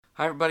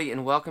Hi everybody,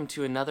 and welcome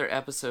to another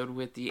episode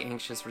with The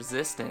Anxious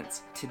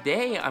Resistance.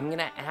 Today I'm going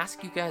to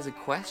ask you guys a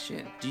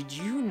question. Did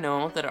you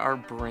know that our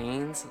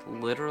brains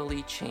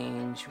literally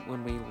change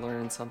when we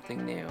learn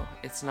something new?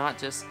 It's not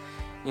just,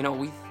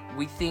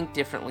 we think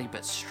differently,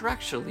 but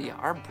structurally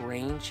our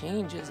brain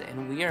changes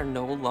and we are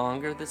no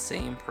longer the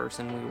same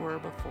person we were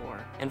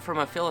before. And from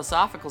a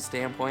philosophical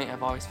standpoint,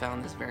 I've always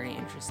found this very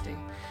interesting.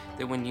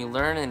 That when you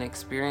learn and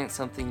experience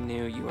something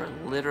new, you are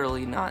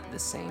literally not the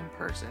same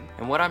person.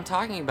 And what I'm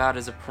talking about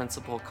is a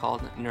principle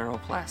called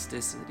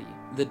neuroplasticity.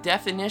 The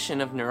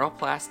definition of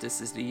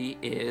neuroplasticity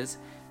is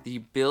the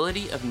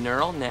ability of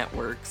neural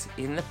networks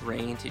in the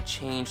brain to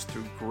change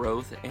through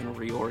growth and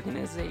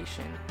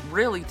reorganization.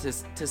 Really,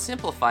 to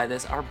simplify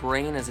this, our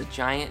brain is a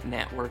giant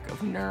network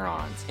of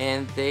neurons,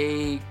 and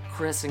they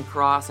criss and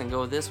cross and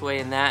go this way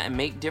and that and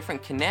make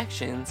different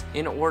connections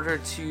in order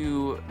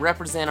to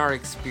represent our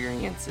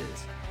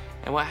experiences.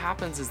 And what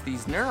happens is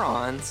these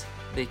neurons,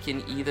 they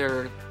can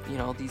either,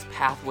 these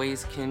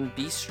pathways can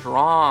be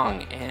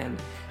strong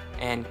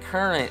and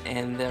current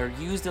and they're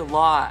used a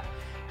lot,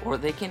 or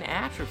they can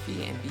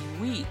atrophy and be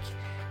weak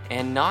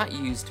and not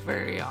used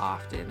very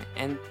often.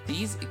 And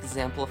these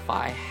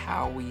exemplify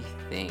how we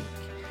think,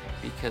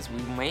 because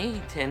we may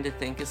tend to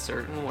think a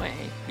certain way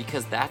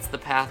because that's the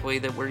pathway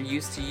that we're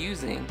used to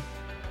using,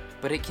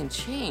 but it can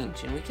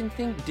change and we can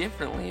think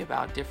differently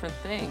about different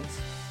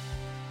things.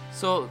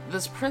 So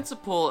this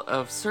principle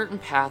of certain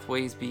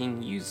pathways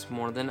being used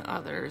more than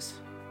others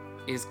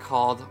is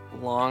called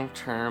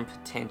long-term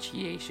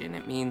potentiation.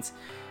 It means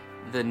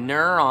the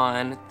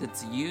neuron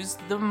that's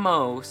used the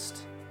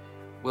most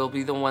will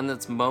be the one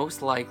that's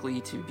most likely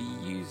to be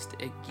used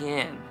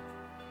again.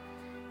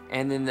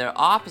 And then the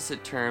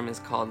opposite term is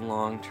called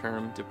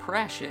long-term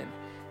depression.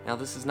 Now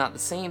this is not the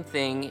same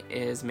thing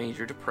as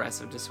major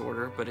depressive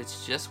disorder, but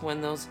it's just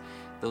when those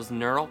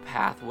neural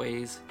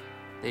pathways,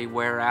 they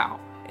wear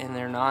out. And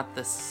they're not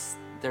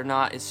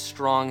as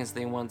strong as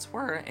they once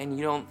were, and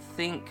you don't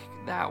think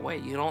that way.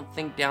 You don't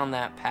think down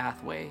that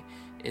pathway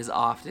as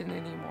often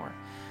anymore.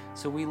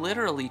 So we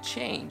literally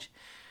change.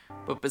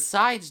 But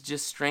besides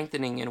just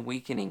strengthening and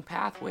weakening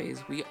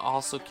pathways, we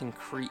also can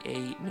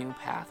create new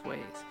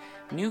pathways,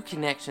 new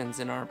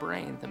connections in our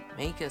brain that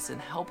make us and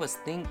help us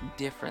think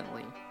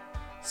differently.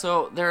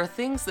 So there are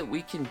things that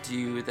we can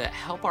do that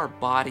help our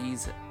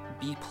bodies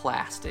be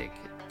plastic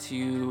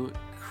to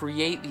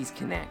create these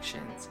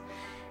connections.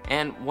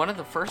 And one of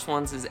the first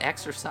ones is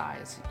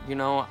exercise.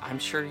 I'm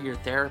sure your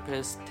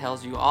therapist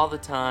tells you all the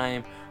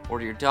time,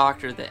 or your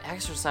doctor, that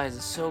exercise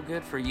is so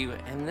good for you.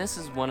 And this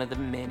is one of the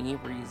many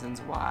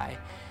reasons why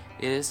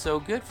it is so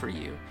good for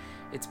you.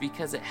 It's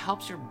because it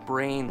helps your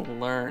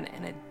brain learn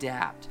and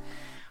adapt.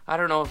 I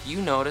don't know if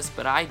you notice,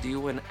 but I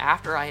do. When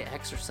after I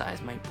exercise,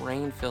 my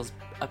brain feels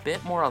a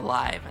bit more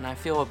alive and I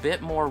feel a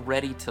bit more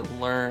ready to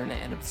learn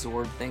and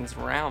absorb things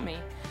around me.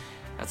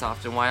 That's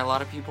often why a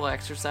lot of people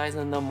exercise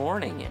in the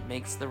morning. It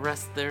makes the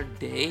rest of their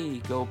day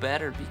go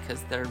better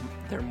because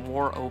they're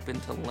more open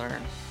to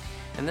learn.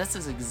 And this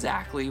is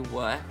exactly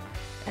what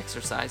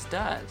exercise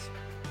does.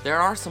 There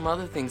are some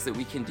other things that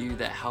we can do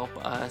that help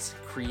us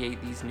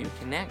create these new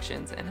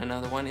connections, and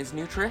another one is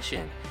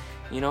nutrition.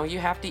 You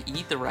have to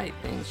eat the right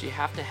things. You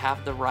have to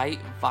have the right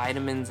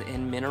vitamins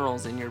and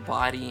minerals in your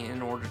body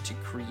in order to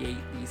create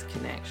these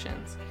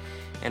connections.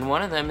 And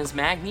one of them is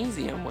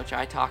magnesium, which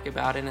I talk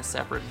about in a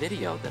separate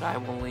video that I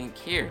will link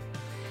here.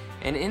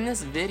 And in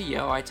this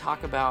video, I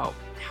talk about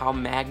how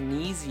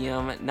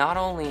magnesium not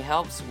only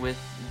helps with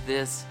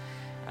this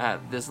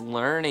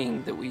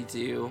learning that we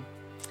do,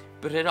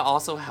 but it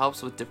also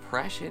helps with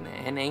depression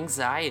and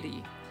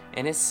anxiety,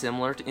 and is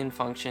similar in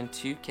function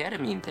to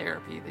ketamine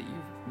therapy that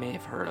you may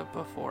have heard of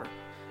before.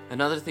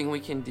 Another thing we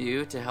can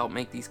do to help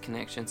make these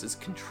connections is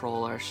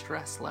control our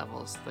stress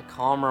levels. The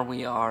calmer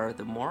we are,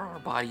 the more our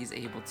body is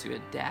able to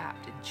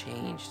adapt and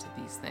change to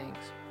these things.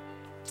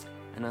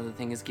 Another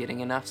thing is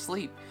getting enough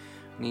sleep.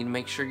 You need to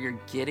make sure you're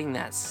getting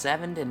that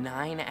 7 to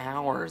 9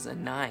 hours a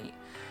night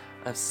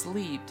of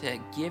sleep to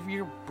give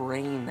your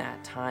brain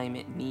that time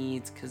it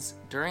needs, because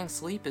during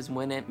sleep is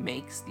when it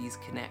makes these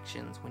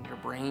connections, when your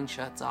brain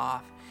shuts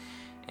off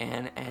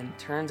and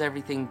turns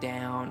everything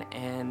down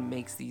and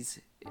makes these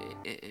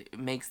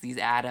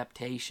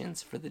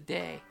adaptations for the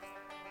day.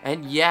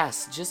 And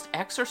yes, just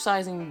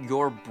exercising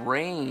your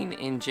brain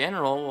in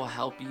general will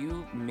help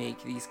you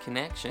make these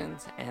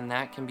connections, and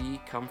that can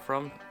come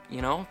from,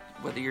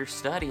 whether you're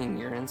studying,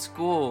 you're in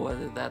school,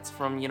 whether that's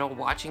from,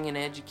 watching an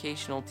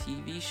educational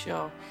TV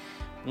show.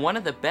 One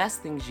of the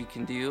best things you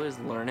can do is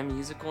learn a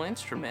musical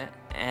instrument,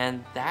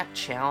 and that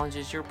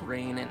challenges your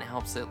brain and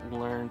helps it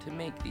learn to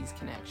make these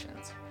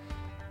connections.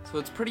 So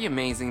it's pretty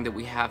amazing that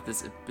we have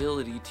this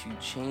ability to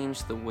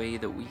change the way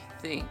that we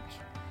think.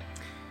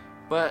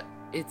 But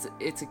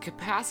it's a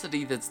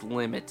capacity that's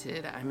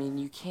limited. I mean,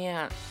 you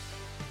can't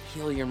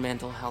heal your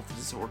mental health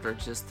disorder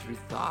just through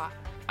thought.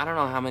 I don't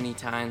know how many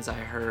times I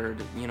heard,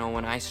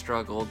 when I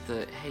struggled,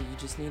 that, hey, you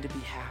just need to be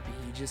happy.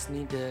 You just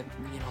need to,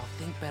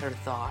 think better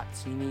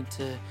thoughts. You need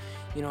to,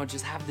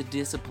 just have the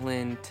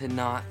discipline to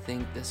not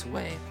think this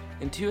way.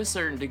 And to a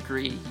certain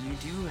degree, you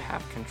do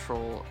have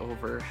control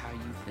over how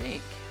you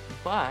think,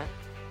 but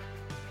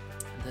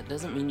that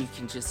doesn't mean you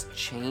can just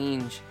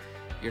change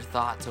your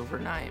thoughts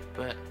overnight.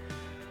 But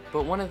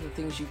one of the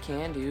things you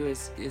can do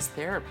is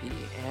therapy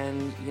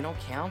and,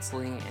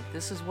 counseling. And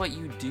this is what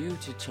you do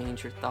to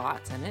change your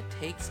thoughts. And it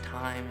takes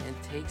time,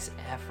 it takes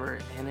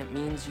effort, and it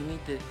means you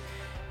need to,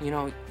 you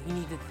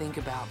need to think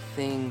about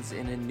things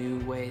in a new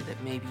way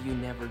that maybe you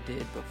never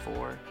did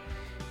before.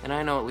 And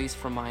I know, at least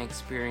from my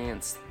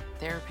experience,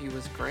 therapy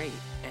was great,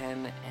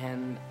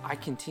 and I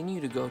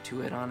continue to go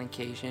to it on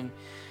occasion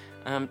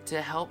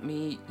to help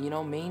me,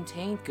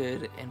 maintain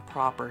good and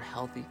proper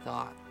healthy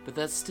thought. But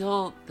that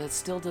still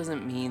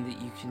doesn't mean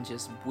that you can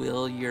just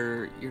will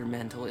your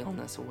mental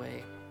illness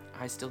away.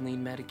 I still need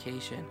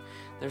medication.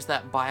 There's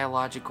that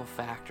biological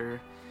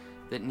factor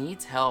that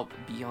needs help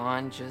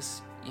beyond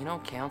just,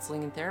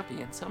 counseling and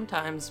therapy. And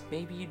sometimes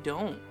maybe you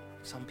don't.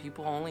 Some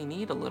people only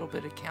need a little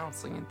bit of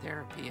counseling and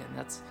therapy, and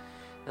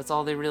that's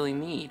all they really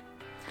need.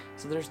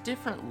 So there's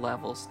different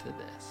levels to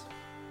this.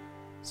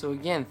 So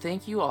again,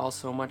 thank you all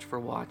so much for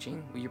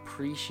watching. We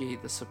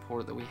appreciate the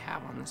support that we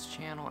have on this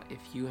channel. If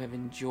you have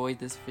enjoyed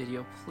this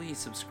video, please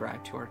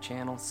subscribe to our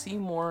channel. See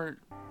more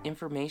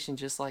information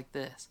just like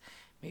this.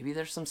 Maybe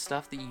there's some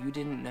stuff that you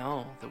didn't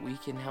know that we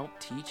can help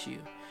teach you.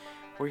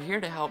 We're here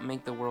to help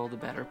make the world a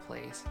better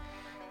place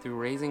through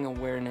raising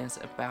awareness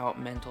about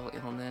mental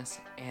illness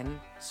and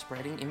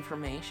spreading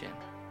information.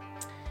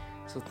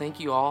 So thank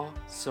you all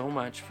so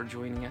much for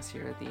joining us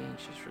here at The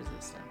Anxious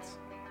Resistance.